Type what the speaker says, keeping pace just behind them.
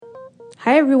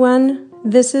Hi, everyone.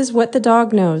 This is What the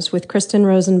Dog Knows with Kristen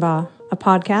Rosenbaugh, a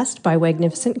podcast by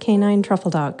Magnificent Canine Truffle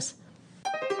Dogs.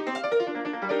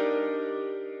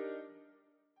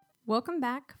 Welcome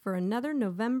back for another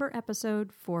November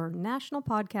episode for National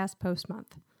Podcast Post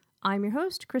Month. I'm your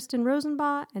host, Kristen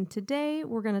Rosenbaugh, and today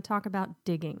we're going to talk about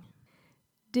digging.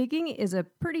 Digging is a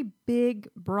pretty big,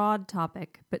 broad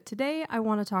topic, but today I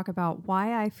want to talk about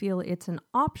why I feel it's an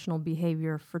optional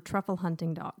behavior for truffle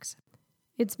hunting dogs.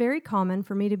 It's very common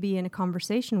for me to be in a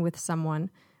conversation with someone.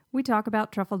 We talk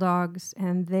about truffle dogs,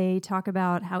 and they talk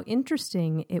about how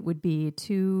interesting it would be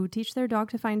to teach their dog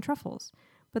to find truffles.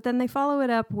 But then they follow it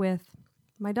up with,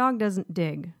 my dog doesn't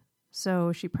dig,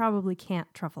 so she probably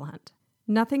can't truffle hunt.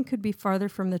 Nothing could be farther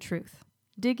from the truth.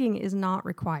 Digging is not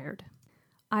required.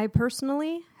 I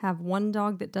personally have one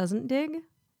dog that doesn't dig,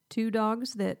 two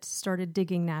dogs that started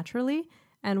digging naturally,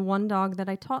 and one dog that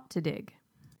I taught to dig.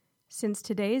 Since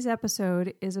today's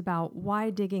episode is about why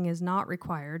digging is not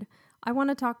required, I want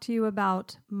to talk to you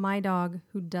about my dog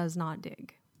who does not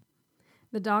dig.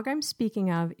 The dog I'm speaking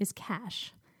of is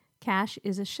Cash. Cash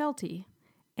is a Sheltie,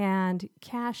 and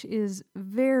Cash is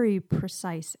very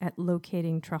precise at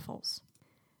locating truffles.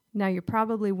 Now you're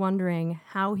probably wondering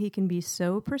how he can be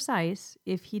so precise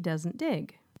if he doesn't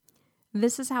dig.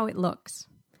 This is how it looks.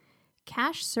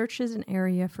 Cash searches an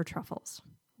area for truffles.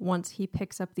 Once he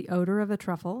picks up the odor of a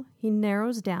truffle, he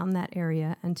narrows down that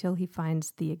area until he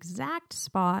finds the exact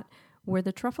spot where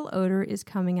the truffle odor is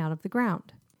coming out of the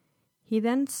ground. He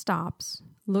then stops,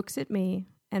 looks at me,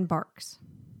 and barks.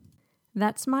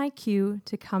 That's my cue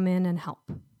to come in and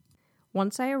help.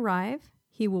 Once I arrive,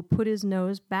 he will put his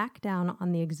nose back down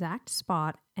on the exact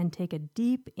spot and take a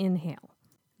deep inhale.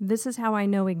 This is how I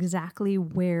know exactly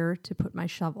where to put my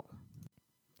shovel.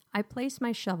 I place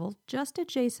my shovel just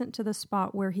adjacent to the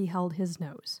spot where he held his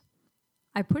nose.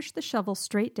 I push the shovel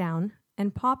straight down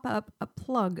and pop up a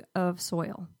plug of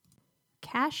soil.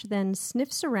 Cash then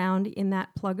sniffs around in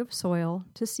that plug of soil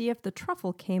to see if the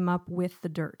truffle came up with the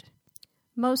dirt.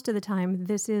 Most of the time,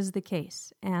 this is the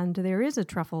case, and there is a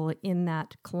truffle in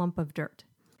that clump of dirt.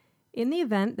 In the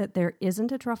event that there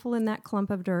isn't a truffle in that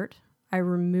clump of dirt, I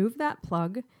remove that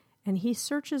plug, and he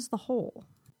searches the hole.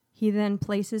 He then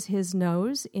places his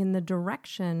nose in the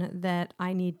direction that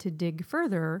I need to dig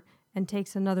further and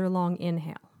takes another long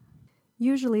inhale.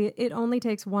 Usually, it only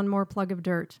takes one more plug of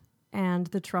dirt, and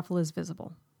the truffle is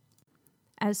visible.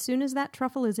 As soon as that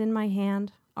truffle is in my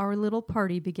hand, our little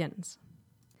party begins.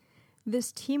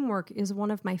 This teamwork is one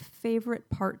of my favorite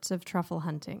parts of truffle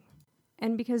hunting.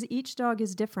 And because each dog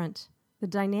is different, the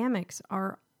dynamics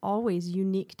are always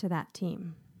unique to that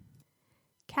team.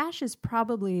 Cash is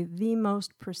probably the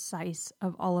most precise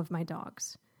of all of my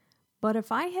dogs. But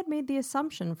if I had made the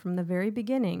assumption from the very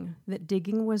beginning that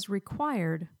digging was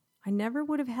required, I never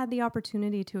would have had the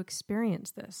opportunity to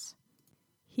experience this.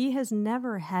 He has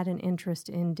never had an interest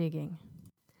in digging.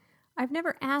 I've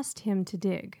never asked him to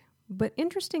dig, but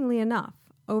interestingly enough,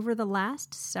 over the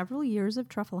last several years of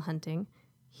truffle hunting,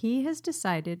 he has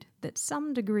decided that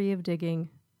some degree of digging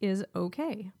is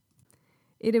okay.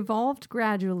 It evolved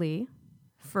gradually.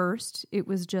 First, it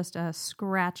was just a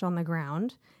scratch on the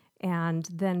ground, and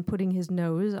then putting his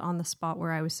nose on the spot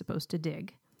where I was supposed to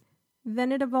dig.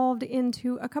 Then it evolved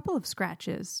into a couple of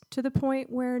scratches, to the point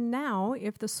where now,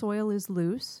 if the soil is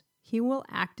loose, he will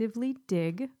actively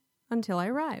dig until I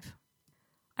arrive.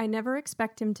 I never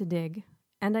expect him to dig,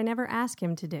 and I never ask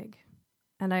him to dig.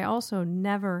 And I also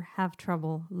never have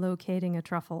trouble locating a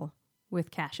truffle with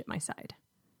Cash at my side.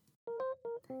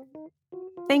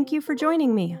 Thank you for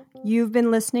joining me. You've been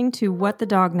listening to What the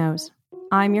Dog Knows.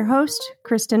 I'm your host,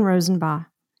 Kristen Rosenbaugh.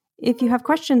 If you have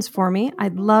questions for me,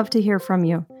 I'd love to hear from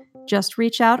you. Just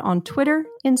reach out on Twitter,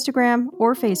 Instagram,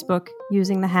 or Facebook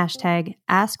using the hashtag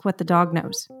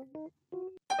AskWhatTheDogKnows.